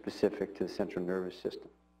so specific to the central nervous system.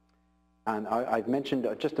 And I've mentioned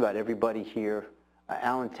just about everybody here.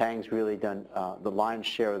 Alan Tang's really done the lion's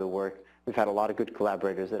share of the work. We've had a lot of good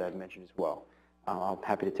collaborators that I've mentioned as well. I'm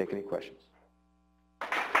happy to take any questions.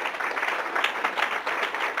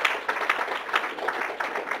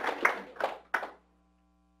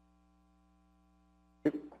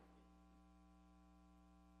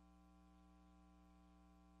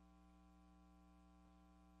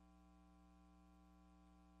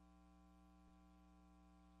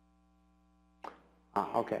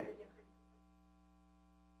 Okay.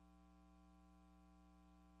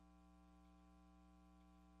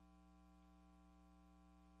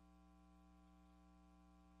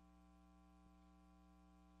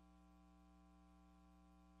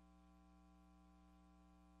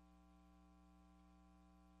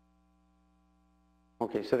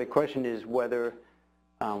 Okay, so the question is whether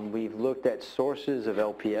we've looked at sources of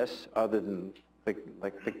LPS other than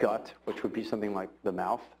like the gut, which would be something like the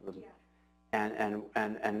mouth, and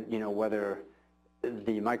whether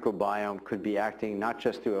the microbiome could be acting not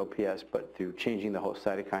just through LPS but through changing the whole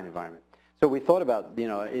cytokine environment. So we thought about,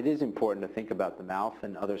 it is important to think about the mouth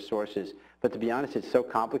and other sources, but to be honest, it's so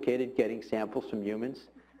complicated getting samples from humans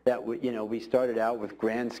that we started out with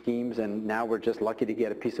grand schemes, and now we're just lucky to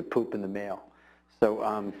get a piece of poop in the mail.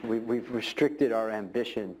 So we've restricted our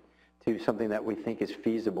ambition to something that we think is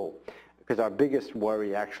feasible, because our biggest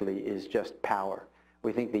worry actually is just power.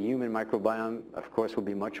 We think the human microbiome, of course, will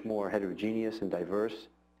be much more heterogeneous and diverse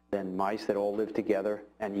than mice that all live together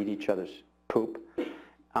and eat each other's poop.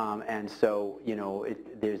 And so,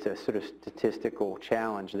 there's a sort of statistical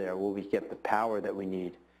challenge there. Will we get the power that we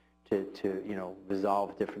need to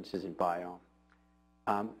resolve differences in biome?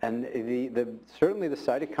 And certainly the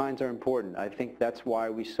cytokines are important. I think that's why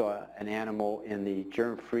we saw an animal in the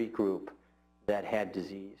germ-free group that had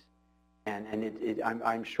disease. And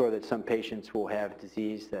I'm sure that some patients will have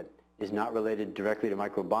disease that is not related directly to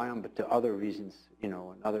microbiome, but to other reasons,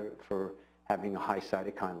 for having a high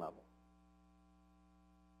cytokine level.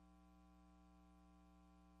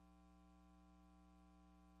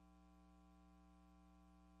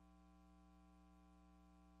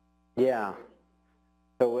 Yeah.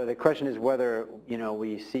 So the question is whether,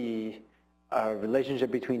 we see a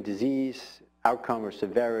relationship between disease, outcome or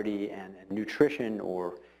severity, and nutrition,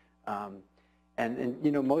 or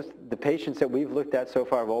most the patients that we've looked at so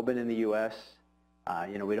far have all been in the U.S.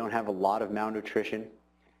 We don't have a lot of malnutrition,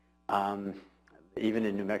 even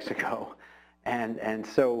in New Mexico, and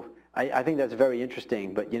so I think that's very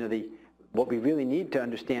interesting. But what we really need to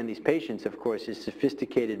understand these patients, of course, is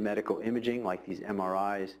sophisticated medical imaging like these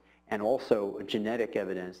MRIs, and also genetic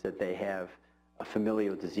evidence that they have a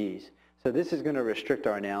familial disease. So this is going to restrict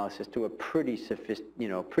our analysis to a pretty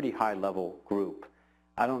pretty high level group.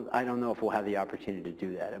 I don't know if we'll have the opportunity to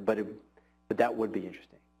do that, but that would be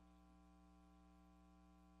interesting.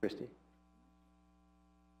 Christy?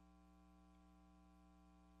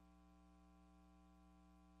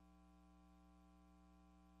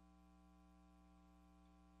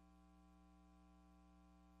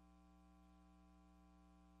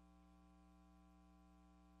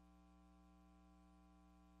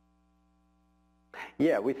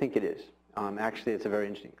 Yeah, we think it is. Actually, it's a very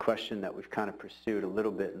interesting question that we've kind of pursued a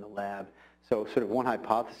little bit in the lab. So sort of one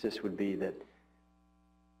hypothesis would be that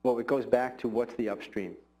Well, it goes back to what's the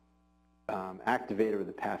upstream activator of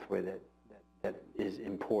the pathway that is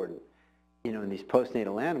important. You know, in these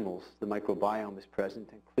postnatal animals, the microbiome is present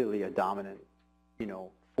and clearly a dominant, you know,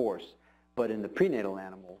 force. But in the prenatal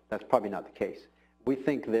animal, that's probably not the case. We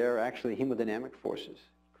think there actually hemodynamic forces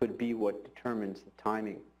could be what determines the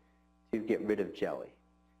timing to get rid of jelly.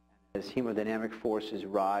 As hemodynamic forces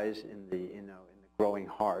rise in the, in the growing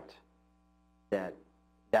heart, that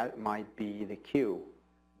might be the cue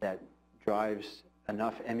that drives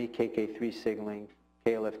enough MEKK3 signaling,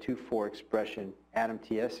 KLF2-4 expression,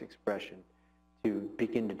 ADAMTS expression to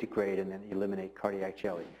begin to degrade and then eliminate cardiac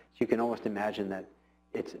jelly. So you can almost imagine that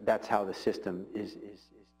that's how the system is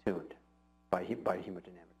tuned by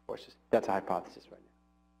hemodynamic forces. That's a hypothesis right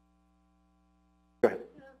now. Go ahead,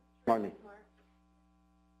 Marlene.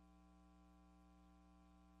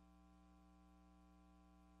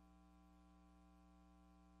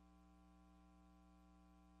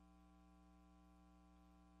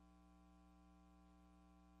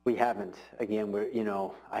 We haven't. Again, we're, you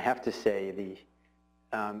know, I have to say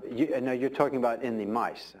no, you're talking about in the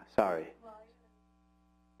mice, sorry.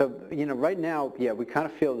 So, you know, right now, yeah, we kind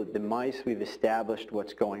of feel that the mice, we've established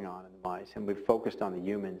what's going on in the mice, and we've focused on the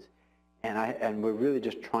humans, and we're really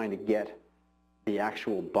just trying to get the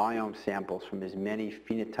actual biome samples from as many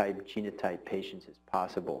phenotype, genotype patients as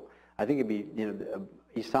possible. I think it'd be, you know,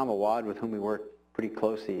 Issam Awad, with whom we work pretty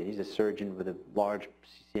closely, he's a surgeon with a large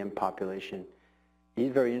CCM population.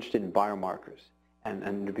 He's very interested in biomarkers, and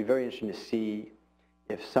it'd be very interesting to see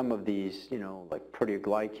if some of these, you know, like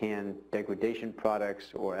proteoglycan degradation products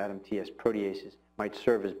or ADAMTS proteases might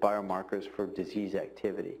serve as biomarkers for disease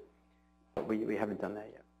activity. But we haven't done that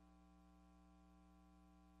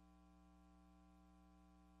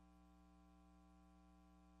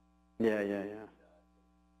yet. Yeah.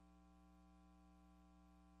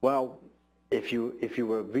 Well, if you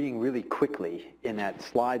were reading really quickly in that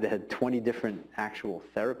slide that had 20 different actual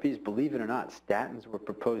therapies, believe it or not, statins were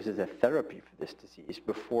proposed as a therapy for this disease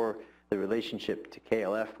before the relationship to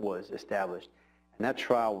KLF was established. And that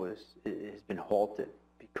trial has been halted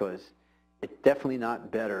because it's definitely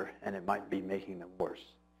not better, and it might be making them worse.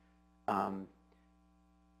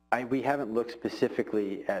 We haven't looked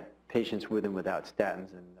specifically at patients with and without statins,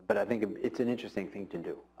 but I think it's an interesting thing to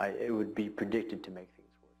do. It would be predicted to make things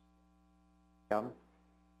worse. Calvin?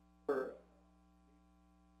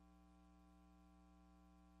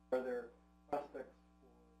 Are there prospects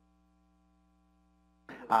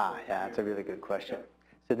for... yeah, that's a really good question. Yeah.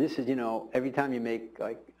 So this is, you know, every time you make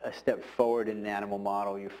like a step forward in an animal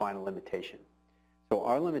model, you find a limitation. So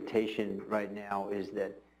our limitation right now is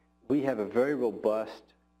that we have a very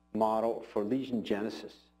robust model for lesion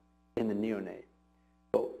genesis in the neonate,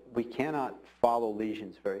 but we cannot follow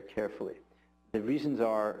lesions very carefully. The reasons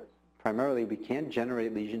are primarily we can't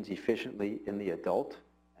generate lesions efficiently in the adult,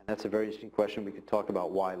 and that's a very interesting question. We could talk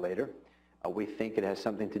about why later. We think it has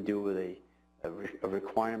something to do with a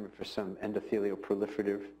requirement for some endothelial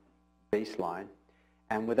proliferative baseline,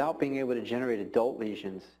 and without being able to generate adult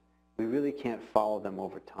lesions, we really can't follow them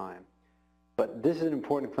over time. But this is an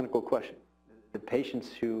important clinical question. The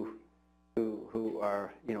patients who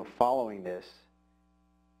are, you know, following this,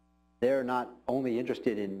 they're not only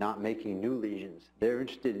interested in not making new lesions, they're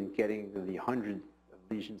interested in getting the hundreds of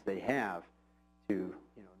lesions they have to,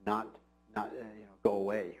 you know, not go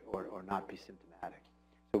away or not be symptomatic.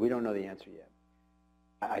 So we don't know the answer yet.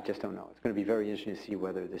 I just don't know. It's going to be very interesting to see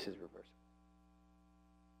whether this is reversible.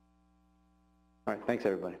 All right, thanks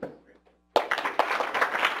everybody.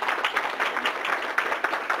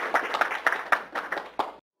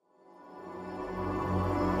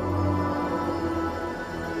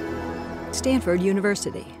 Stanford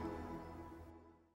University.